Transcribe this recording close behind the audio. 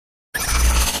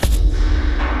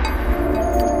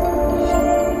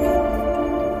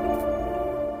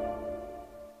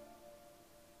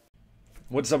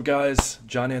What's up, guys?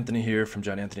 John Anthony here from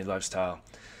John Anthony Lifestyle.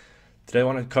 Today I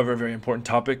want to cover a very important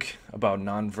topic about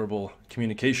nonverbal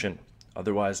communication,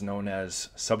 otherwise known as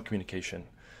subcommunication.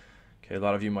 Okay, a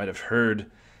lot of you might have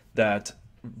heard that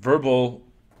verbal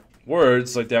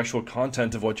words, like the actual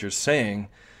content of what you're saying,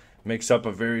 makes up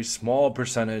a very small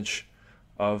percentage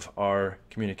of our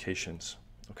communications.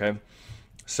 Okay,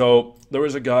 so there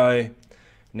was a guy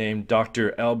named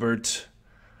Dr. Albert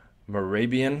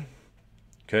Mehrabian,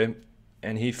 okay,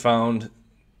 and he found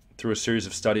through a series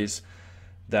of studies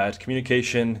that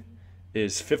communication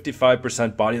is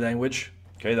 55% body language.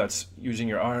 Okay, that's using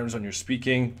your arms when you're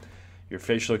speaking, your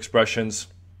facial expressions,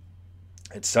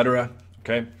 etc.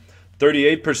 Okay,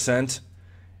 38%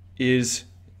 is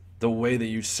the way that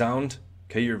you sound,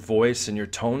 okay, your voice and your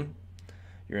tone,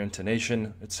 your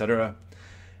intonation, etc.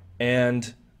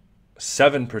 And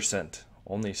 7%,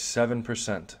 only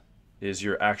 7% is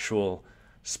your actual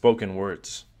spoken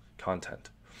words content.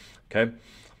 Okay,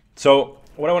 so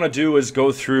what I want to do is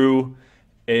go through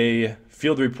a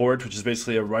field report, which is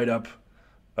basically a write-up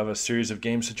of a series of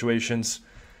game situations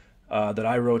that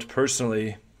I wrote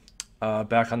personally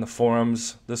back on the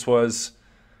forums. This was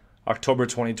October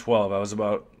 2012. I was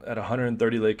about at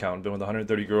 130 leg count, been with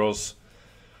 130 girls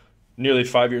nearly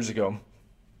 5 years ago.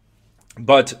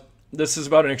 But this is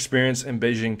about an experience in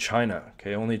Beijing, China.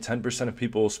 Okay, only 10% of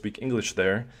people speak English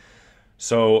there.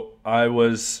 So I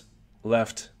was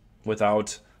left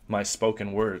without my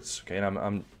spoken words. Okay, and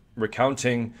I'm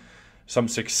recounting some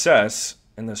success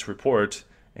in this report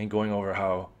and going over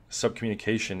how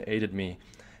subcommunication aided me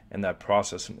in that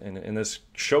process. And this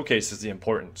showcases the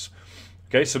importance.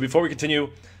 Okay, so before we continue,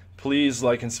 please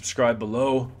like and subscribe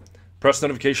below. Press the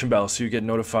notification bell so you get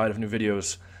notified of new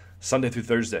videos Sunday through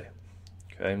Thursday.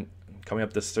 Okay, coming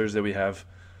up this Thursday we have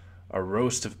a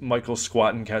roast of Michael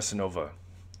Squatton Casanova,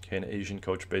 okay, an Asian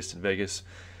coach based in Vegas.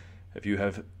 If you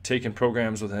have taken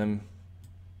programs with him,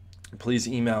 please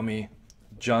email me,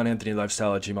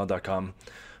 johnanthonylifestyle@gmail.com.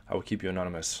 I will keep you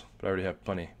anonymous, but I already have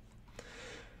plenty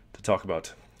to talk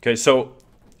about. Okay, so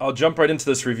I'll jump right into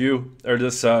this review, or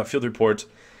this field report.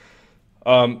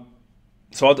 So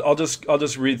I'll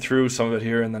just read through some of it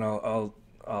here, and then I'll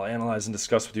analyze and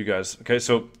discuss with you guys. Okay,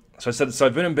 so I said, so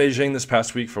I've been in Beijing this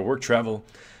past week for work travel.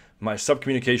 My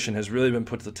subcommunication has really been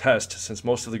put to the test since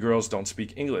most of the girls don't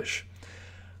speak English.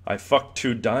 I fucked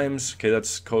 2 dimes, okay,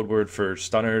 that's code word for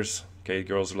stunners, okay,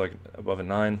 girls are like above a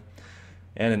 9,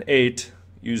 and an 8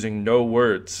 using no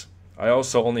words. I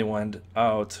also only went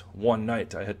out one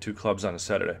night. I had 2 clubs on a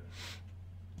Saturday.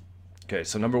 Okay,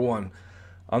 so number 1,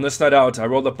 on this night out, I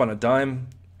rolled up on a dime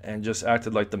and just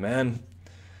acted like the man.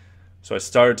 So I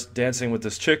start dancing with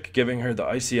this chick, giving her the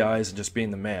icy eyes and just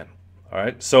being the man. All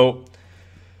right, so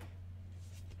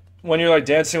when you're like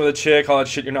dancing with a chick, all that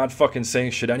shit, you're not fucking saying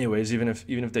shit anyways, even if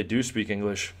they do speak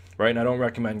English, right? And I don't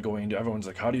recommend going to, everyone's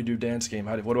like, how do you do dance game?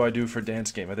 What do I do for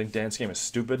dance game? I think dance game is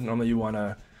stupid. Normally you want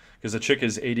to, because the chick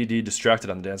is ADD distracted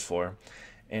on the dance floor,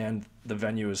 and the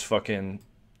venue is fucking,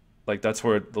 like, that's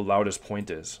where the loudest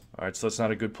point is. All right, so that's not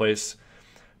a good place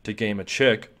to game a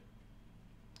chick.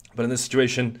 But in this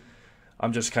situation,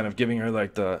 I'm just kind of giving her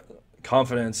like the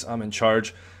confidence, I'm in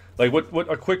charge. Like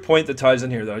what a quick point that ties in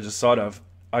here that I just thought of.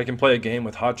 I can play a game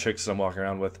with hot chicks that I'm walking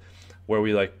around with where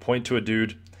we like point to a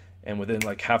dude and within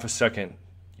like half a second,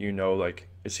 you know, like,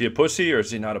 is he a pussy or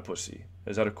is he not a pussy?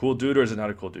 Is that a cool dude or is it not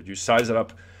a cool dude? You size it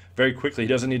up very quickly. He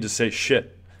doesn't need to say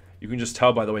shit. You can just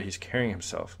tell by the way he's carrying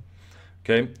himself.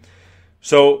 Okay?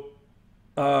 So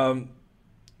I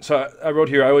wrote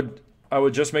here, I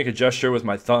would just make a gesture with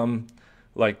my thumb,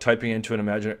 like typing into an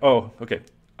imaginary, oh, okay.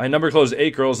 I number closed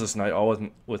 8 girls this night, all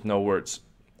with no words.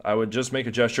 I would just make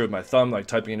a gesture with my thumb, like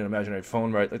typing in an imaginary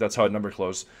phone, right? Like that's how I'd number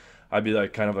close. I'd be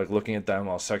like kind of like looking at them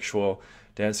all sexual,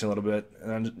 dancing a little bit, and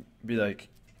then be like,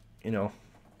 you know,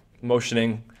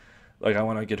 motioning like I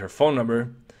want to get her phone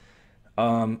number.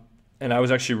 And I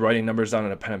was actually writing numbers down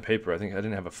on a pen and paper. I think I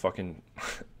didn't have a fucking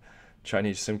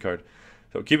Chinese SIM card.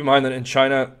 So keep in mind that in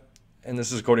China, and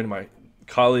this is according to my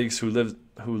colleagues who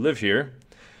live here,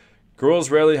 girls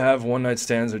rarely have one-night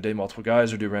stands or date multiple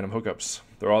guys or do random hookups.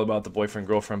 They're all about the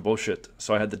boyfriend-girlfriend bullshit.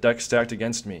 So I had the deck stacked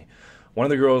against me. One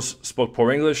of the girls spoke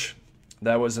poor English.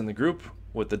 That was in the group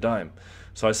with the dime.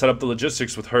 So I set up the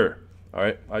logistics with her. All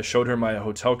right. I showed her my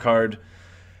hotel card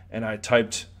and I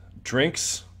typed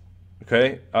drinks,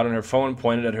 okay, out on her phone,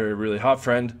 pointed at her really hot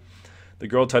friend. The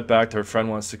girl typed back, her friend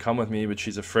wants to come with me, but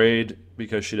she's afraid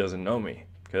because she doesn't know me.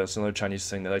 Okay, that's another Chinese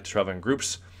thing. They like to travel in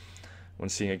groups when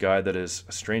seeing a guy that is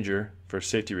a stranger for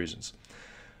safety reasons.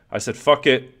 I said, fuck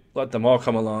it, let them all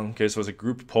come along. Okay, so it was a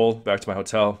group pull back to my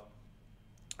hotel.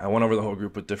 I went over the whole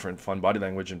group with different fun body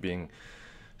language and being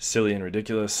silly and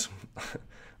ridiculous.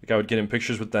 Like I would get in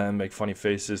pictures with them, make funny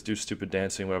faces, do stupid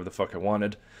dancing, whatever the fuck I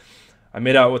wanted. I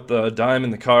made out with the dime in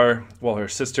the car while her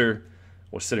sister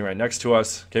was sitting right next to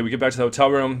us. Okay, we get back to the hotel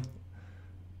room.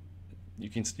 You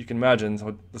can imagine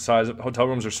the size of hotel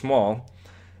rooms are small.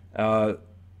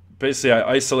 Basically,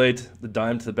 I isolate the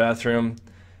dime to the bathroom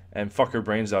and fuck her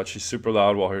brains out. She's super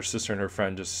loud while her sister and her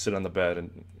friend just sit on the bed,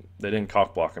 and they didn't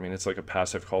cock block. I mean, it's like a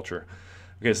passive culture.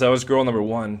 Okay, so that was girl number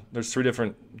one. There's 3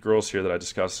 different girls here that I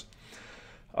discuss.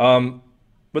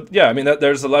 But yeah, I mean,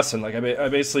 there's the lesson. Like I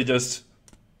basically just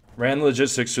ran the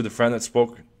logistics through the friend that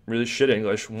spoke really shit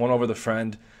English, won over the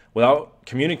friend without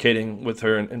communicating with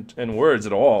her in words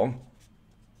at all.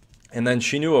 And then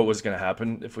she knew what was going to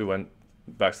happen if we went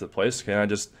back to the place. Okay, I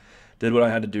just did what I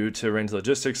had to do to arrange the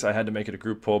logistics. I had to make it a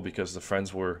group poll because the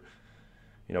friends were,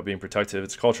 being protective.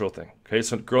 It's a cultural thing. Okay,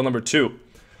 so girl number 2.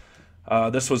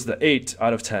 This was the 8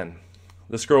 out of 10.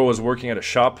 This girl was working at a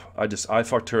shop. I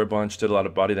fucked her a bunch, did a lot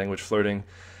of body language flirting.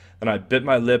 Then I bit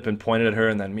my lip and pointed at her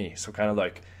and then me. So kind of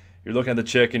like you're looking at the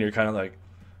chick and you're kind of like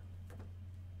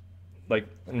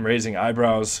and raising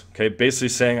eyebrows. Okay, basically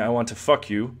saying I want to fuck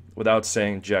you without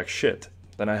saying jack shit.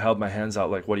 Then I held my hands out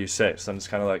like, what do you say? So I'm just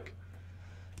kind of like,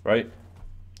 right?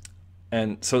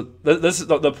 And so this is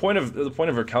the point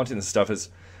of recounting this stuff is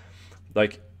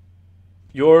like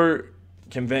you're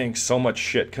conveying so much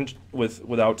shit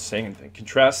without saying anything.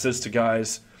 Contrast this to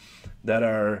guys that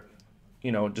are,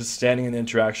 just standing in the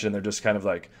interaction and they're just kind of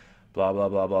like, blah, blah,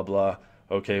 blah, blah, blah.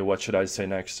 Okay, what should I say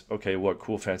next? Okay, what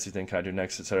cool fancy thing can I do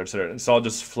next, etc., etc. And it's all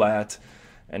just flat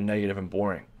and negative and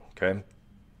boring, okay?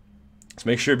 So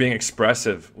make sure you're being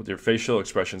expressive with your facial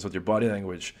expressions, with your body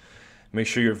language. Make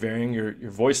sure you're varying your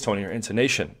voice tone and your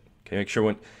intonation. Okay, make sure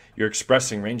when you're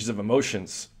expressing ranges of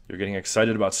emotions, you're getting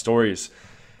excited about stories,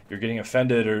 you're getting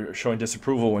offended or showing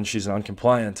disapproval when she's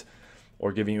non-compliant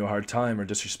or giving you a hard time or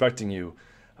disrespecting you.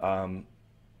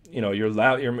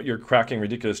 You're cracking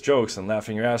ridiculous jokes and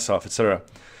laughing your ass off, etc.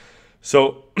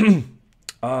 So,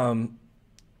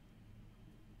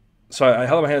 so I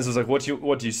held up my hands. I was like, "What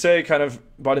do you say?" Kind of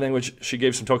body language. She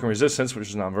gave some token resistance, which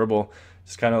is nonverbal.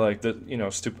 It's kind of like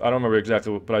stupid. I don't remember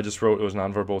exactly, but I just wrote it was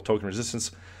nonverbal token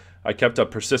resistance. I kept up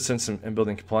persistence and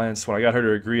building compliance. When I got her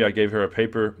to agree, I gave her a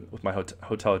paper with my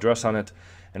hotel address on it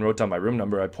and wrote down my room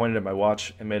number. I pointed at my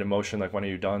watch and made a motion like, "When are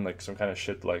you done?" Like some kind of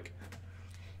shit like,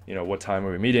 what time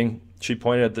are we meeting? She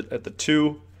pointed at the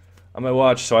 2 on my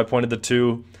watch, so I pointed the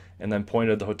 2 and then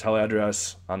pointed at the hotel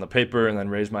address on the paper and then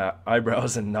raised my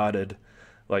eyebrows and nodded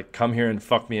like, "Come here and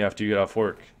fuck me after you get off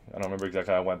work." I don't remember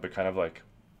exactly how I went, but kind of like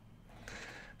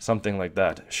something like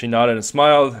that. She nodded and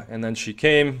smiled, and then she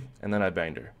came, and then I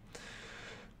banged her.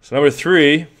 So number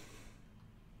 3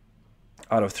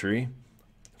 out of 3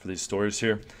 for these stories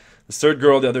here. This third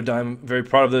girl, the other dime, I'm very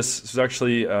proud of this. This was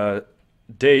actually a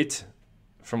date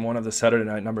from one of the Saturday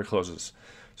night number closes.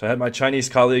 So I had my Chinese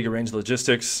colleague arrange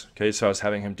logistics. Okay, so I was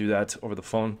having him do that over the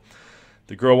phone.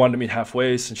 The girl wanted to meet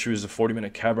halfway since she was a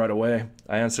 40-minute cab ride away.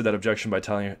 I answered that objection by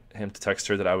telling him to text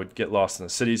her that I would get lost in the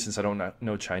city since I don't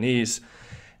know Chinese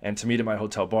and to meet at my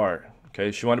hotel bar.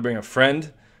 Okay, she wanted to bring a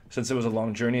friend since it was a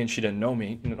long journey and she didn't know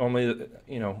me. Normally,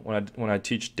 when I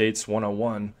teach dates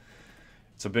 101,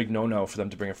 it's a big no-no for them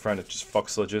to bring a friend. It just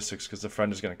fucks logistics because the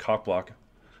friend is going to cock block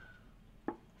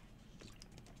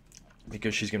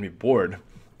because she's going to be bored.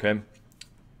 Okay,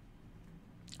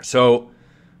 so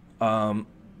but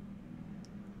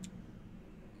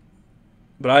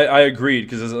I agreed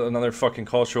because there's another fucking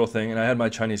cultural thing, and I had my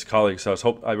Chinese colleague,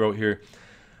 so I wrote here,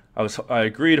 I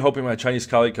agreed, hoping my Chinese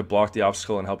colleague could block the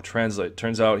obstacle and help translate.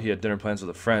 Turns out he had dinner plans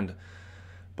with a friend,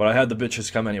 but I had the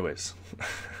bitches come anyways.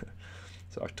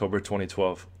 It's October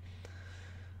 2012.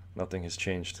 Nothing has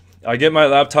changed. I get my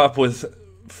laptop with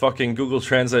fucking Google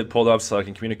Translate pulled up so I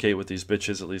can communicate with these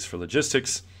bitches, at least for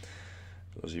logistics.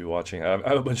 For those of you watching, I have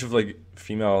a bunch of like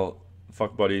female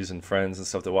fuck buddies and friends and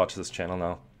stuff that watch this channel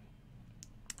now.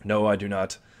 No, I do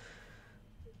not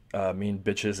mean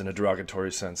bitches in a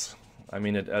derogatory sense. I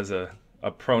mean it as a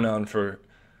pronoun for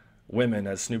women,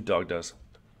 as Snoop Dogg does.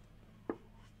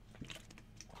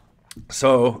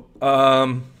 So,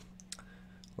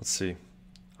 let's see.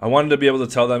 I wanted to be able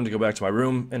to tell them to go back to my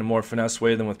room in a more finesse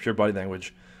way than with pure body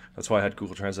language. That's why I had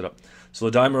Google Translate up. So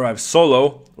the dime arrived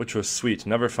solo, which was sweet.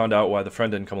 Never found out why the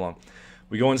friend didn't come along.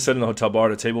 We go and sit in the hotel bar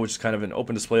at a table, which is kind of an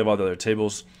open display of all the other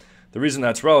tables. The reason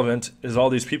that's relevant is all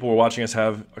these people were watching us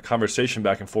have a conversation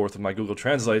back and forth with my Google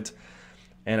Translate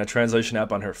and a translation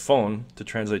app on her phone to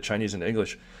translate Chinese into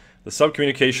English. The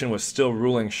subcommunication was still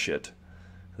ruling shit.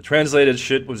 The translated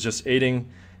shit was just aiding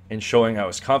in showing I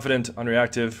was confident,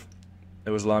 unreactive. It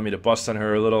was allowing me to bust on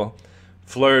her a little,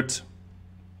 flirt,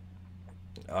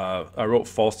 I wrote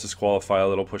false disqualify, a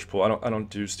little push pull. I don't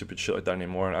do stupid shit like that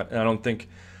anymore, and I don't think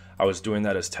I was doing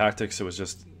that as tactics. It was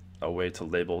just a way to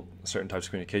label certain types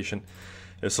of communication.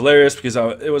 It's hilarious because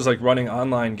it was like running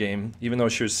online game, even though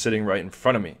she was sitting right in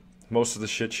front of me. Most of the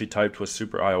shit she typed was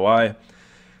super IOI.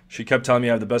 She kept telling me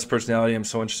I have the best personality, I'm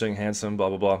so interesting, handsome, blah,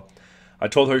 blah, blah. I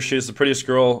told her she is the prettiest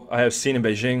girl I have seen in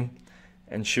Beijing,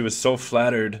 and she was so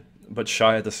flattered but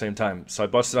shy at the same time. So I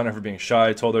busted on her for being shy.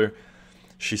 I told her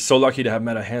she's so lucky to have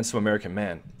met a handsome American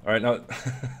man. All right, now,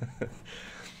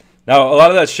 now a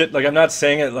lot of that shit, like I'm not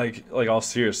saying it like all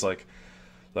serious, like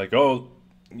oh,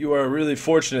 you are really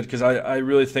fortunate because I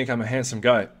really think I'm a handsome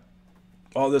guy.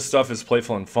 All this stuff is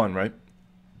playful and fun, right?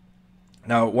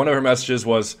 Now, one of her messages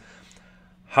was,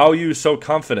 "How are you so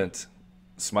confident?"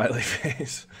 Smiley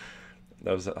face.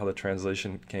 That was how the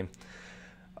translation came.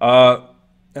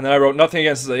 And then I wrote, nothing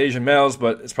against the Asian males,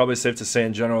 but it's probably safe to say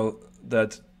in general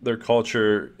that their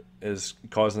culture is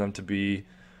causing them to be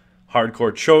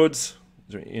hardcore chodes,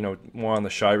 you know, more on the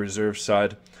shy, reserved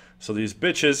side. So these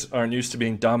bitches aren't used to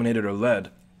being dominated or led.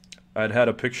 I'd had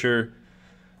a picture.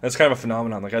 That's kind of a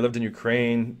phenomenon. Like I lived in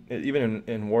Ukraine, even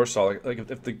in Warsaw. Like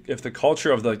if the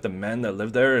culture of the men that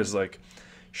live there is like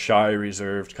shy,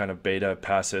 reserved, kind of beta,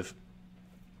 passive,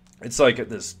 it's like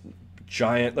this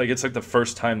giant. Like it's like the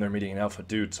first time they're meeting an alpha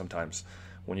dude. Sometimes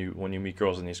when you meet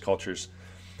girls in these cultures,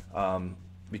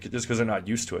 because they're not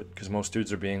used to it. Because most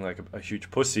dudes are being like a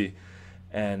huge pussy,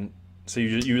 and so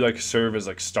you like serve as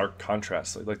like stark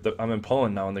contrast. I'm in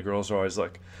Poland now, and the girls are always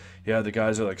like, yeah, the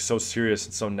guys are like so serious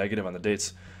and so negative on the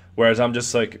dates, whereas I'm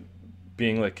just like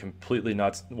being like completely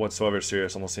not whatsoever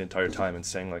serious almost the entire time and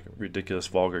saying like ridiculous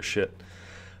vulgar shit.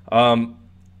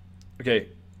 Okay,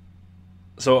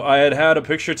 so I had a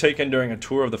picture taken during a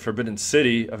tour of the Forbidden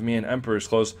City of me in Emperor's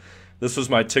clothes. This was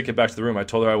my ticket back to the room. I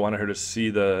told her I wanted her to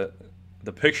see the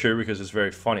picture because it's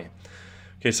very funny.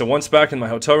 Okay, so once back in my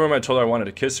hotel room, I told her I wanted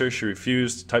to kiss her. She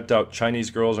refused, typed out, "Chinese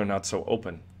girls are not so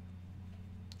open."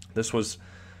 This was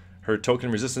her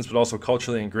token resistance, but also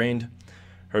culturally ingrained.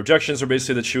 Her objections were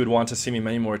basically that she would want to see me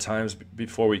many more times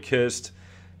before we kissed.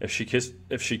 If she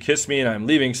kissed me and I'm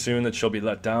leaving soon, that she'll be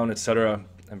let down, etc.,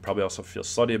 and probably also feel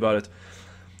slutty about it.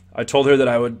 I told her that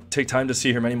I would take time to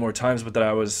see her many more times, but that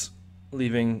I was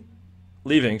leaving,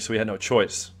 so we had no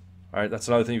choice. All right, that's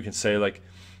another thing you can say. Like,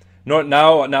 no,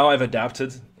 now I've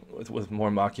adapted with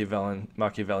more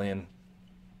Machiavellian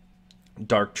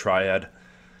dark triad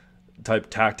type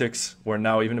tactics, where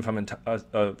now even if I'm in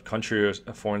a country or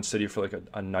a foreign city for like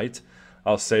a night,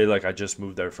 I'll say like I just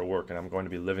moved there for work and I'm going to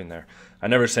be living there. I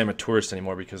never say I'm a tourist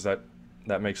anymore because that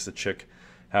makes the chick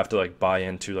have to like buy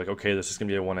into like, okay, this is gonna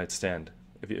be a one-night stand.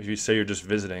 If you say you're just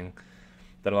visiting,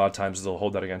 then a lot of times they'll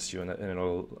hold that against you and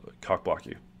it'll cock block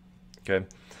you. Okay.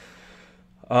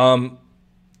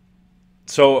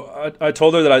 So I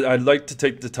told her that I'd like to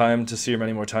take the time to see her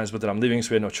many more times, but that I'm leaving, so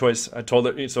we had no choice. I told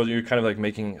her, so you're kind of like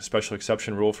making a special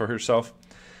exception rule for herself.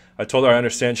 I told her I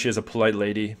understand she is a polite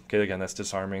lady. Okay, again, that's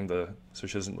disarming, so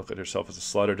she doesn't look at herself as a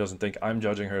slut or doesn't think I'm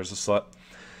judging her as a slut.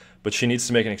 But she needs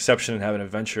to make an exception and have an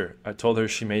adventure. I told her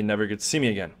she may never get to see me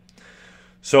again.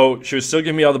 So she was still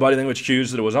giving me all the body language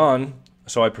cues that it was on,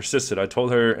 so I persisted. I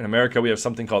told her in America we have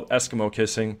something called Eskimo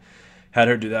kissing. Had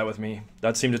her do that with me.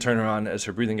 That seemed to turn her on as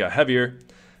her breathing got heavier.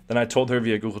 Then I told her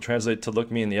via Google Translate to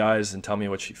look me in the eyes and tell me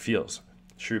what she feels.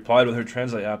 She replied with her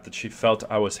Translate app that she felt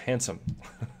I was handsome.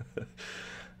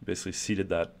 Basically seated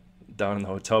that down in the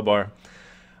hotel bar.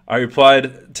 I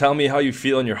replied, "Tell me how you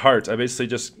feel in your heart." I basically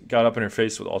just got up in her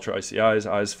face with ultra icy eyes.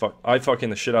 I fucking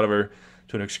the shit out of her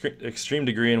to an extreme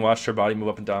degree and watched her body move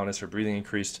up and down as her breathing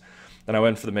increased. Then I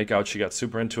went for the makeout. She got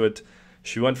super into it.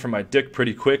 She went for my dick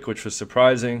pretty quick, which was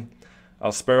surprising.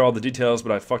 I'll spare all the details,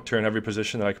 but I fucked her in every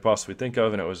position that I could possibly think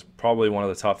of, and it was probably one of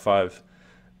the top 5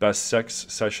 best sex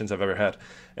sessions I've ever had.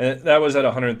 And that was at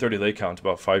 130 leg count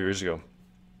about 5 years ago.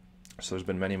 So there's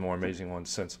been many more amazing ones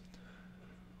since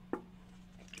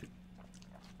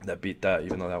that beat that,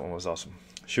 even though that one was awesome.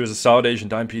 She was a solid Asian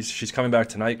dime piece. She's coming back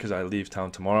tonight because I leave town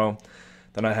tomorrow.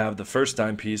 Then I have the first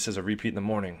dime piece as a repeat in the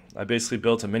morning. I basically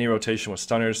built a mini rotation with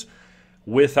stunners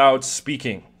without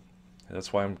speaking.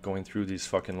 That's why I'm going through these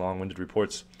fucking long-winded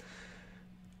reports.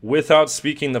 Without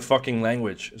speaking the fucking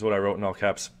language is what I wrote in all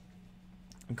caps.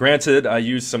 Granted, I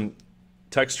used some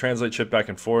text translate shit back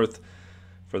and forth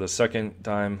for the second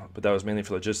time, but that was mainly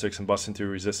for logistics and busting through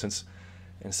resistance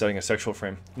and setting a sexual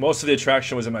frame. Most of the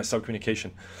attraction was in my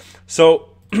subcommunication.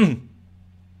 So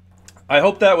I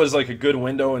hope that was like a good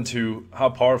window into how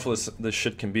powerful this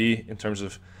shit can be in terms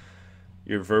of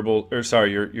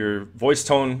your your voice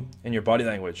tone and your body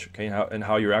language, okay, and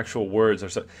how your actual words are.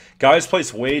 So, guys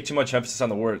place way too much emphasis on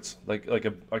the words. Like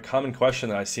a common question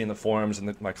that I see in the forums and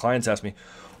that my clients ask me,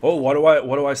 oh, what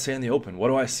do I say in the open? What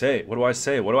do I say? What do I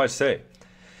say? What do I say?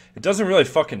 It doesn't really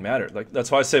fucking matter. Like,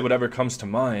 that's why I say whatever comes to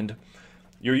mind.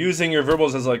 You're using your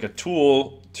verbals as like a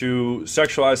tool to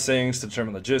sexualize things, to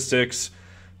determine logistics,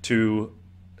 to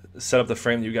set up the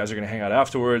frame that you guys are going to hang out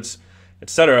afterwards,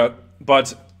 etc.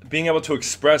 But being able to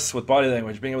express with body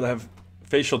language, being able to have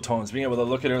facial tones, being able to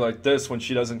look at her like this when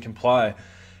she doesn't comply,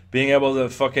 being able to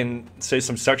fucking say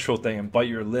some sexual thing and bite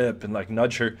your lip and like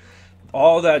nudge her,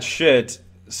 all that shit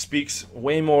speaks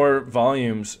way more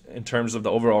volumes in terms of the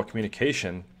overall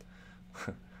communication.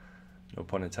 No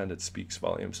pun intended, speaks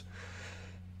volumes.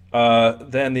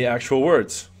 Than the actual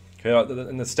words. Okay,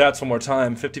 and the stats one more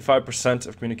time: 55%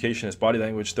 of communication is body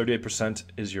language, 38%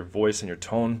 is your voice and your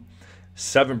tone,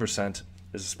 7%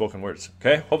 is the spoken words.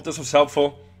 Okay, hope this was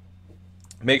helpful.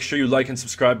 Make sure you like and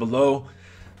subscribe below.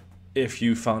 If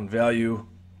you found value,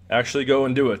 actually go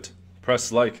and do it.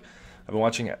 Press like. I've been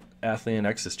watching Athlean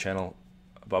X's channel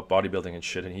about bodybuilding and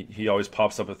shit, and he always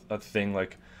pops up a thing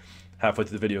like halfway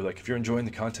through the video, like, if you're enjoying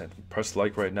the content, press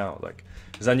like right now. Like,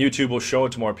 because on YouTube we'll show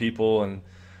it to more people, and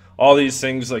all these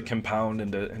things like compound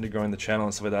into growing the channel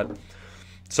and stuff like that.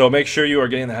 So make sure you are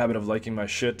getting in the habit of liking my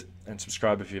shit and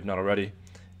subscribe if you have not already.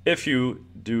 If you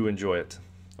do enjoy it,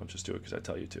 don't just do it because I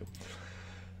tell you to.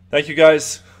 Thank you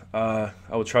guys. I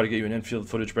will try to get you an infield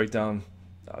footage breakdown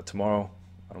tomorrow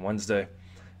on Wednesday,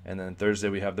 and then Thursday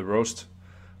we have the roast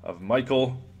of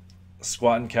Michael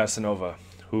Squattin Casanova,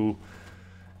 who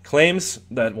claims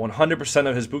that 100%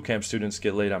 of his bootcamp students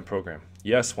get laid on program.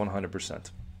 Yes,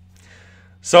 100%.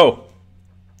 So,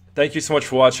 thank you so much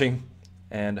for watching,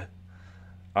 and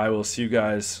I will see you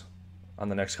guys on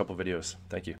the next couple videos.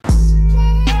 Thank you.